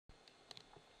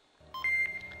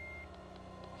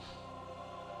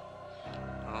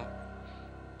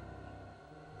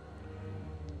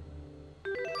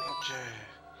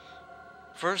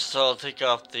First, I'll take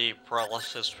off the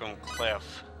paralysis from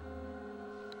Cliff.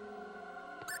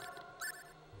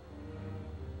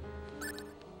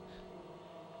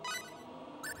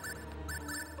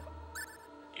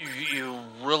 You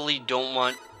really don't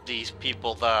want these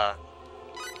people that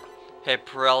have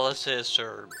paralysis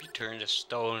or be turned to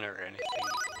stone or anything,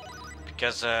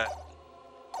 because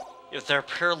if they're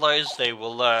paralyzed, they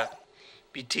will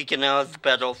be taken out of the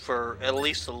battle for at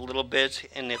least a little bit,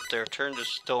 and if they're turned to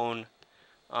stone,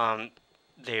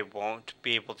 they won't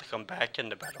be able to come back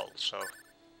into battle. So,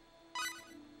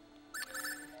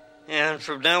 and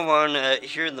from now on,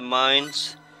 here in the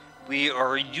mines, we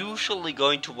are usually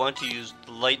going to want to use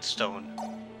the Lightstone.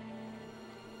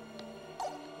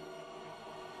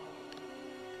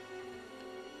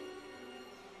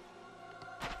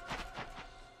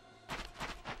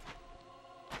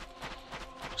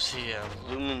 See,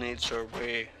 illuminates our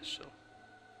way, so.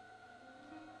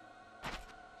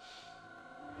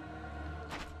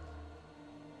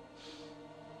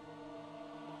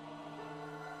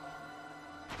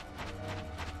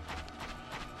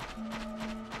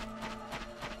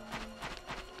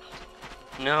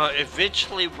 Now,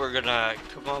 eventually we're gonna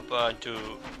come up to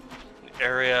an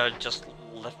area just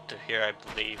left of here, I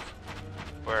believe,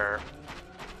 where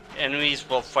enemies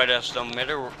will fight us no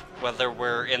matter whether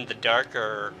we're in the dark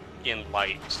or in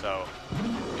light, so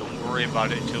don't worry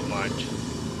about it too much.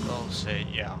 I'll say,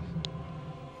 yeah.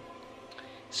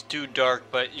 It's too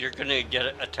dark, but you're gonna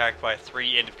get attacked by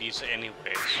 3 enemies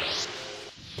anyway, so.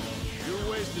 You're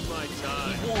wasting my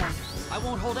time. Be warned, I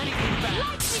won't hold anything back.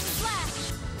 Lightning flash!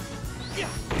 Yeah.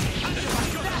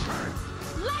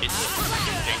 Lightning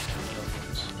flash!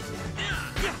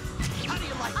 How do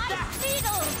you like that? Ice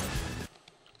needle!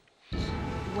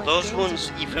 Those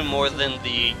ones, even more than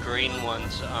the green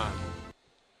ones,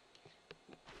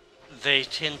 they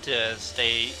tend to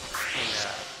stay in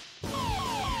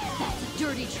That's a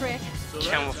dirty trick.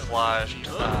 camouflaged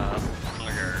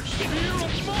hunters. Get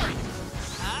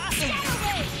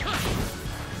away!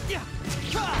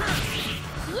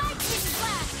 Lightning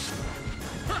flash!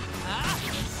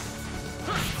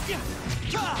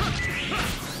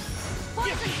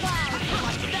 Poison cloud!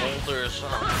 The boulders,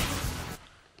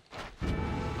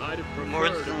 I'd have more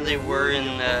preferred than they were in,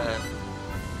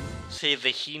 say,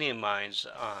 the Hine mines,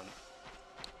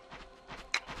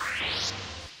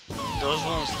 those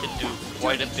ones can do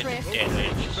quite a bit of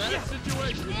damage. bad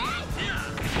situation.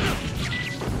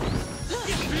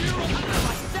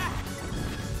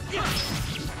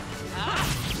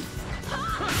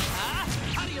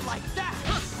 How do you like that?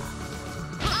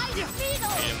 Ice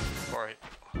needle! Before I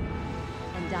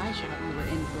And I thought we were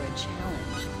in for a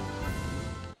challenge.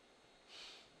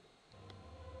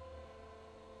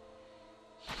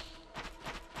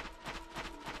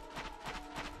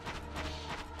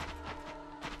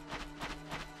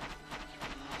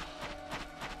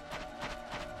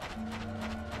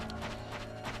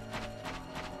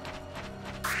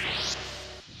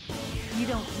 You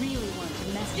don't really want to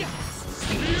mess with us.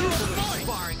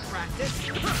 Sparring practice.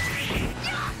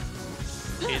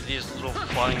 see these little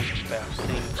flying staff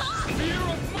things.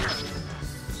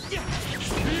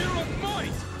 Spear of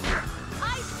might!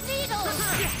 Ice needle!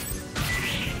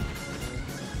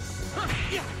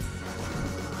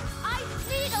 Ice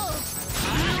needle!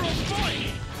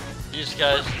 These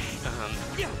guys,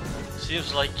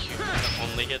 seems like you can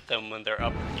only hit them when they're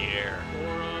up in the air.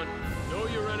 Moron, know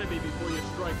your enemy before you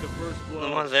strike the first The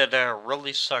blow. one that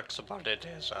really sucks about it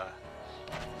is,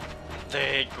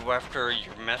 they go after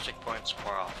your magic points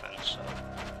more often, so.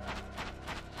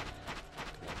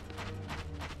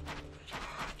 Come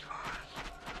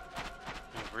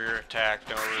on. Rear attack,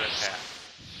 no rear attack.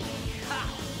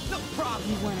 No problem.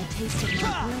 You want a taste of my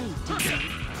blade, do you?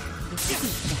 This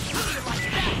isn't fair.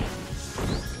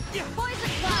 Poison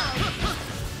cloud!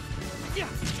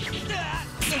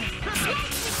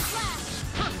 Lightning flash!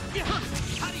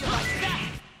 How do you like that?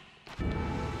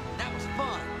 That was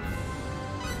fun.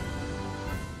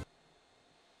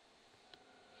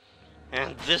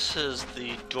 And this is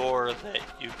the door that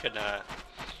you can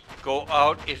go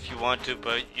out if you want to,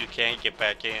 but you can't get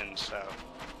back in, so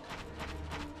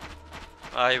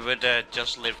I would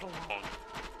just leave it alone.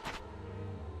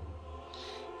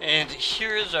 And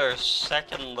here's our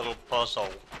second little puzzle.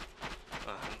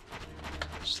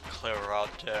 Just clear out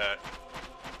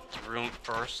the room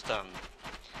first.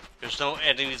 There's no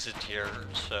enemies in here,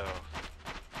 so.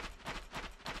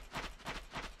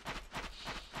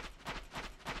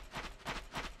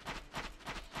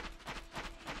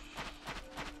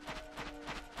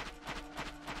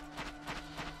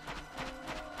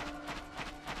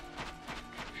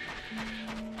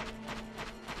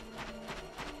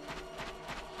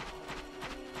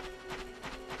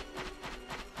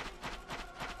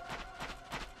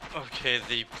 Okay,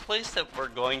 the place that we're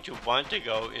going to want to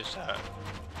go is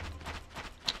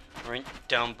right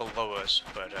down below us,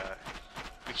 but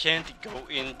we can't go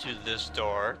into this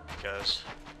door because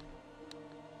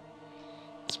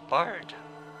it's barred.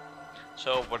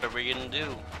 So what are we gonna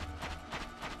do?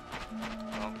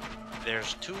 Well,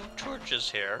 there's 2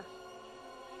 torches here,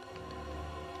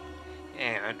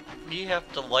 and we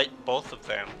have to light both of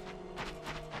them.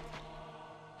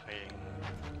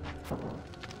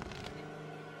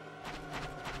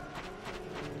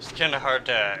 It's kind of hard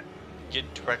to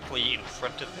get directly in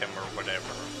front of them or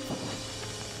whatever.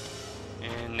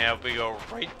 And now we go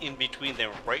right in between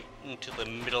them, right into the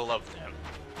middle of them.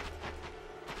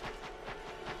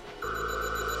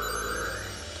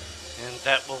 And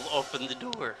that will open the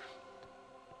door.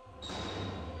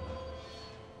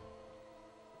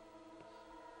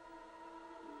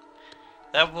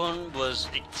 That one was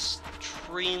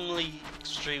extremely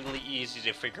easy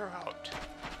to figure out.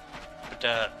 But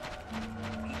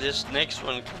this next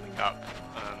one coming up,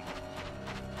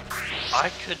 I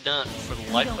could not for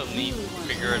the life of me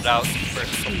figure it out the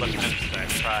first couple of times that I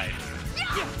tried.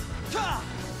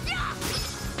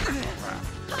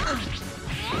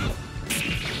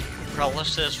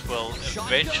 Paralysis will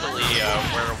eventually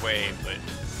wear away, but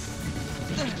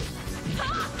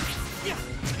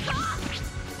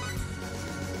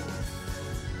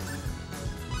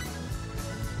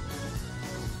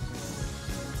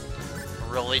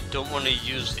I really don't want to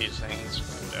use these things,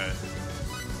 but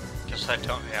guess I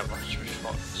don't have much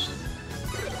response.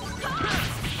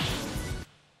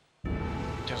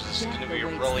 Because it's going to be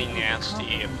really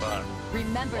nasty if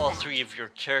all 3 of your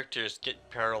characters get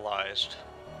paralyzed.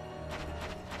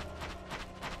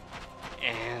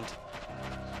 And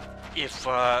if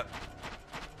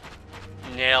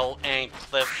Nell and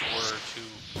Cliff were to,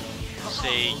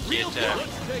 say, get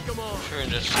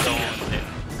turned to stone, then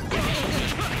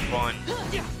one.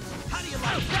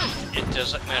 It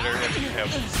doesn't matter if you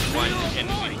have 1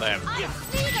 enemy left. 1.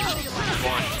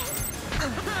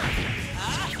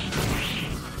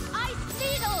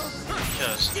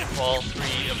 Because all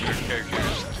 3 of your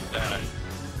characters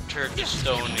turn to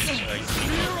stone is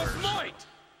might.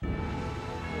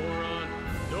 Moron,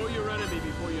 know your enemy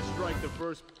before you strike the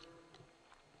first.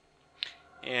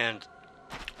 And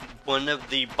one of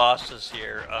the bosses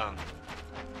here,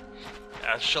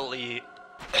 actually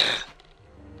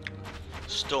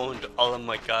stoned all of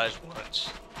my guys once,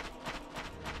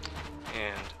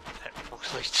 and that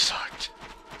really sucked.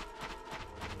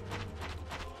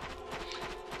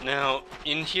 Now,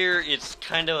 in here, it's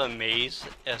kind of a maze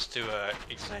as to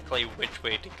exactly which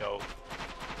way to go.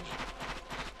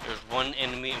 There's 1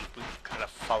 enemy, and we've gotta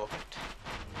follow it.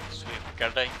 So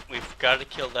we've gotta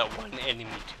kill that 1 enemy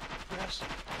to progress it.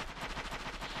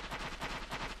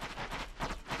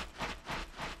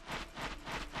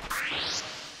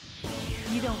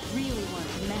 You don't really want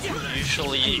to mess with us.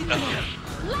 Usually,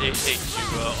 they take you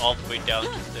all the way down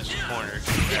to this corner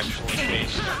to actually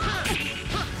face them.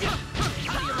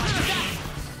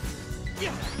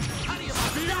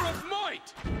 Fear of might!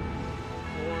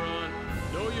 Moron,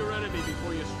 know your enemy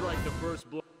before you strike the first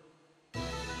blow. Now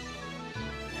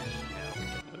we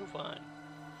can move on.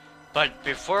 But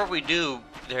before we do,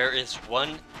 there is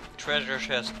 1 treasure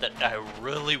chest that I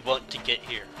really want to get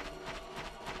here.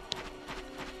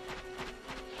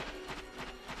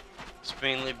 It's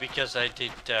mainly because I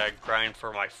did grind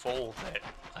for my foal that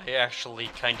I actually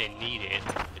kind of needed.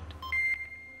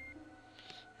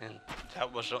 And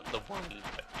that wasn't the one,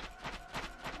 but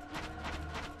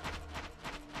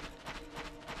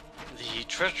the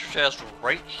treasure chest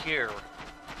right here.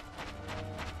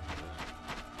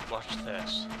 Watch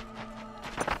this.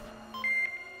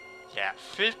 Yeah,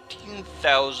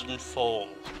 15,000 fold.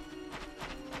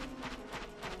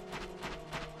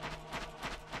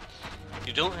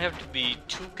 You don't have to be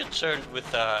too concerned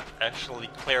with actually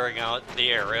clearing out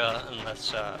the area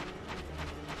unless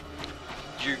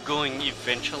you're going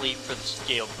eventually for the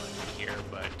scale button here,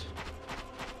 but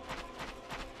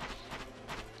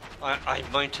I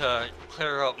might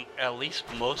clear out at least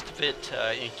most of it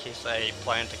in case I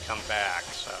plan to come back,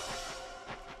 so.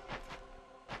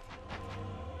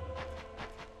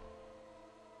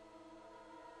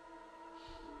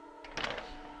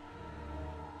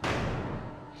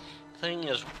 Thing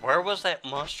is, where was that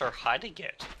monster hiding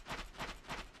it?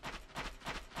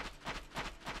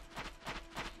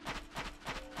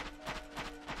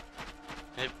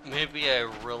 Maybe I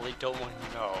really don't want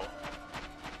to know.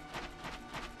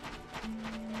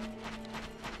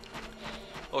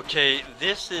 Okay,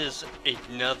 this is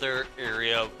another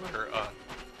area where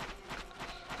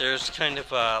there's kind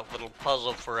of a little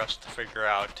puzzle for us to figure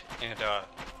out, and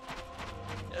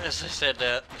As I said,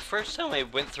 the first time I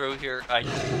went through here, I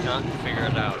did not figure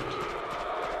it out.